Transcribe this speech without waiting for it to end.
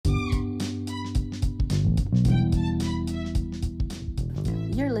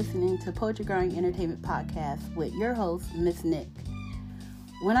You're listening to Poetry Grind Entertainment Podcast with your host, MsNikk.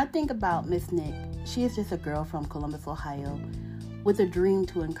 When I think about MsNikk, she is just a girl from Columbus, Ohio, with a dream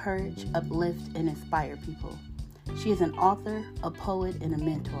to encourage, uplift, and inspire people. She is an author, a poet, and a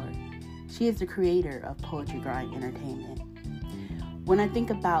mentor. She is the creator of Poetry Grind Entertainment. When I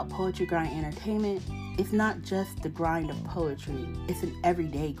think about Poetry Grind Entertainment, it's not just the grind of poetry, it's an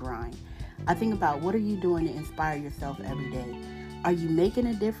everyday grind. I think about, what are you doing to inspire yourself every day? Are you making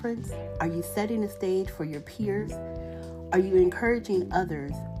a difference? Are you setting the stage for your peers? Are you encouraging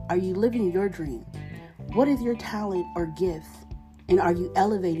others? Are you living your dream? What is your talent or gifts? And are you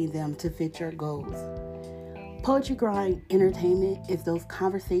elevating them to fit your goals? Poetry Grind Entertainment is those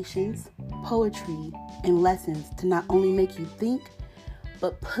conversations, poetry, and lessons to not only make you think,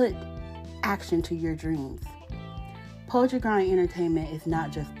 but put action to your dreams. Poetry Grind Entertainment is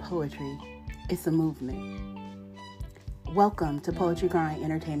not just poetry, it's a movement. Welcome to Poetry Grind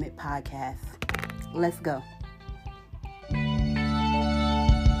Entertainment Podcast. Let's go.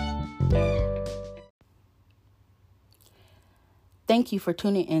 Thank you for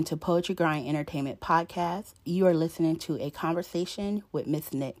tuning in to Poetry Grind Entertainment Podcast. You are listening to a conversation with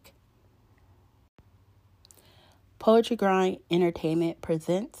MsNikk. Poetry Grind Entertainment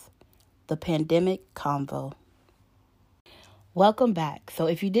presents the Pandemic Convo. Welcome back. So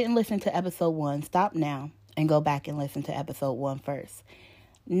if you didn't listen to episode 1, stop now and go back and listen to episode 1 first.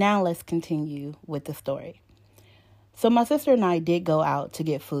 Now let's continue with the story. So my sister and I did go out to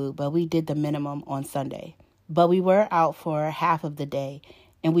get food, but we did the minimum on Sunday. But we were out for half of the day,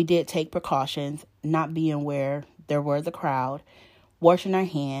 and we did take precautions, not being where there was a crowd, washing our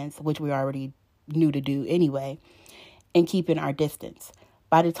hands, which we already knew to do anyway, and keeping our distance.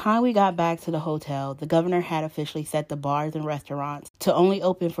 By the time we got back to the hotel, the governor had officially set the bars and restaurants to only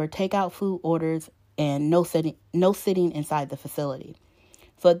open for takeout food orders and no sitting inside the facility.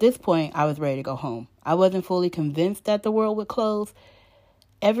 So at this point, I was ready to go home. I wasn't fully convinced that the world would close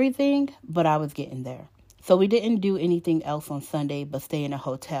everything, but I was getting there. So we didn't do anything else on Sunday but stay in a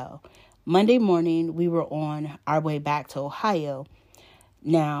hotel. Monday morning, we were on our way back to Ohio.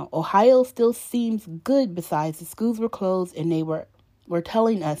 Now, Ohio still seems good besides the schools were closed and they were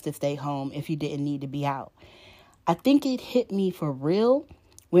telling us to stay home if you didn't need to be out. I think it hit me for real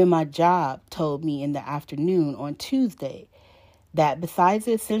when my job told me in the afternoon on Tuesday that besides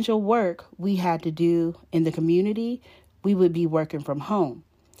the essential work we had to do in the community, we would be working from home.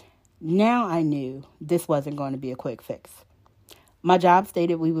 Now I knew this wasn't going to be a quick fix. My job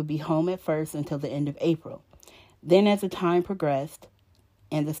stated we would be home at first until the end of April. Then as the time progressed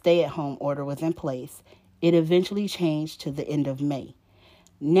and the stay-at-home order was in place, it eventually changed to the end of May.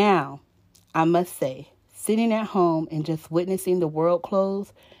 Now, I must say, sitting at home and just witnessing the world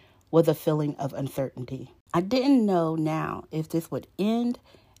close was a feeling of uncertainty. I didn't know now if this would end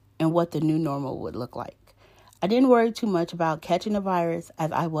and what the new normal would look like. I didn't worry too much about catching the virus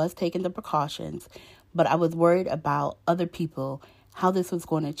as I was taking the precautions, but I was worried about other people, how this was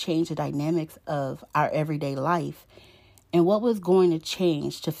going to change the dynamics of our everyday life and what was going to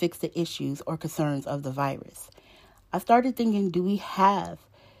change to fix the issues or concerns of the virus. I started thinking, do we have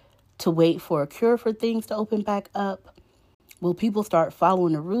to wait for a cure for things to open back up? Will people start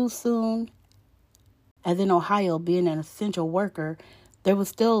following the rules soon? As in Ohio, being an essential worker, there was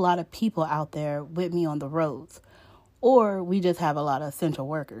still a lot of people out there with me on the roads. Or we just have a lot of essential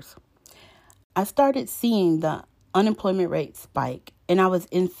workers. I started seeing the unemployment rate spike, and I was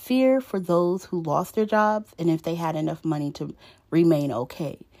in fear for those who lost their jobs and if they had enough money to remain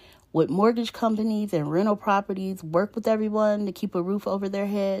okay. Would mortgage companies and rental properties work with everyone to keep a roof over their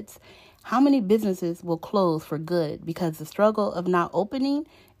heads? How many businesses will close for good because the struggle of not opening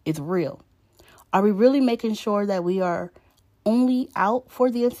is real? Are we really making sure that we are only out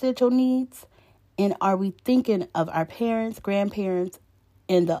for the essential needs? And are we thinking of our parents, grandparents,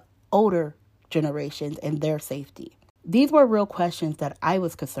 and the older generations and their safety? These were real questions that I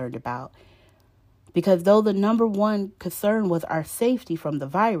was concerned about, because though the number one concern was our safety from the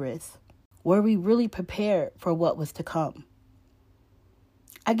virus, were we really prepared for what was to come?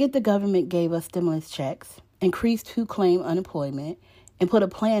 I get the government gave us stimulus checks, increased who claim unemployment, and put a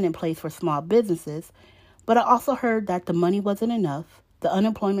plan in place for small businesses, but I also heard that the money wasn't enough, the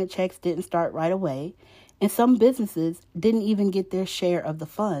unemployment checks didn't start right away, and some businesses didn't even get their share of the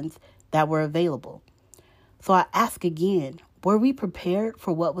funds that were available. So I ask again, were we prepared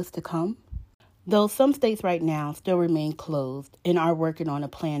for what was to come? Though some states right now still remain closed and are working on a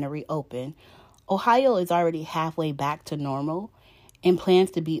plan to reopen, Ohio is already halfway back to normal and plans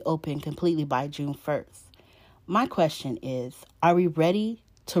to be open completely by June 1st. My question is, are we ready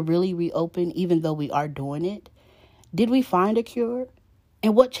to really reopen even though we are doing it? Did we find a cure?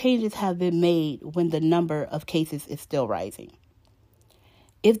 And what changes have been made when the number of cases is still rising?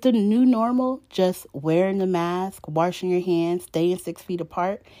 Is the new normal just wearing the mask, washing your hands, staying 6 feet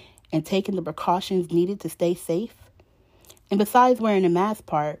apart, and taking the precautions needed to stay safe? And besides wearing the mask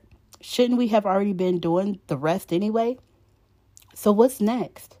part, shouldn't we have already been doing the rest anyway? So what's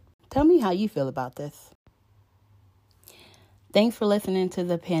next? Tell me how you feel about this. Thanks for listening to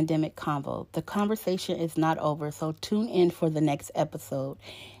the Pandemic Convo. The conversation is not over, so tune in for the next episode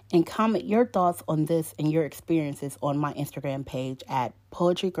and comment your thoughts on this and your experiences on my Instagram page at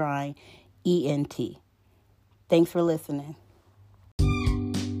PoetryGrindENT. Thanks for listening.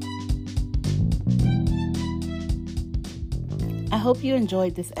 I hope you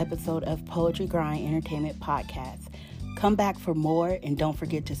enjoyed this episode of Poetry Grind Entertainment Podcast. Come back for more and don't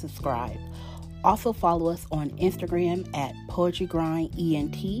forget to subscribe. Also follow us on Instagram at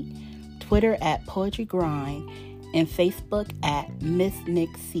PoetryGrindENT, Twitter at PoetryGrind, and Facebook at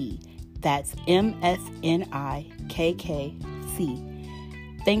MsNikk. That's MsNikk.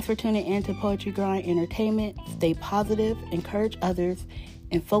 Thanks for tuning in to Poetry Grind Entertainment. Stay positive, encourage others,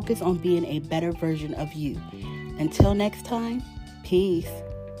 and focus on being a better version of you. Until next time, peace.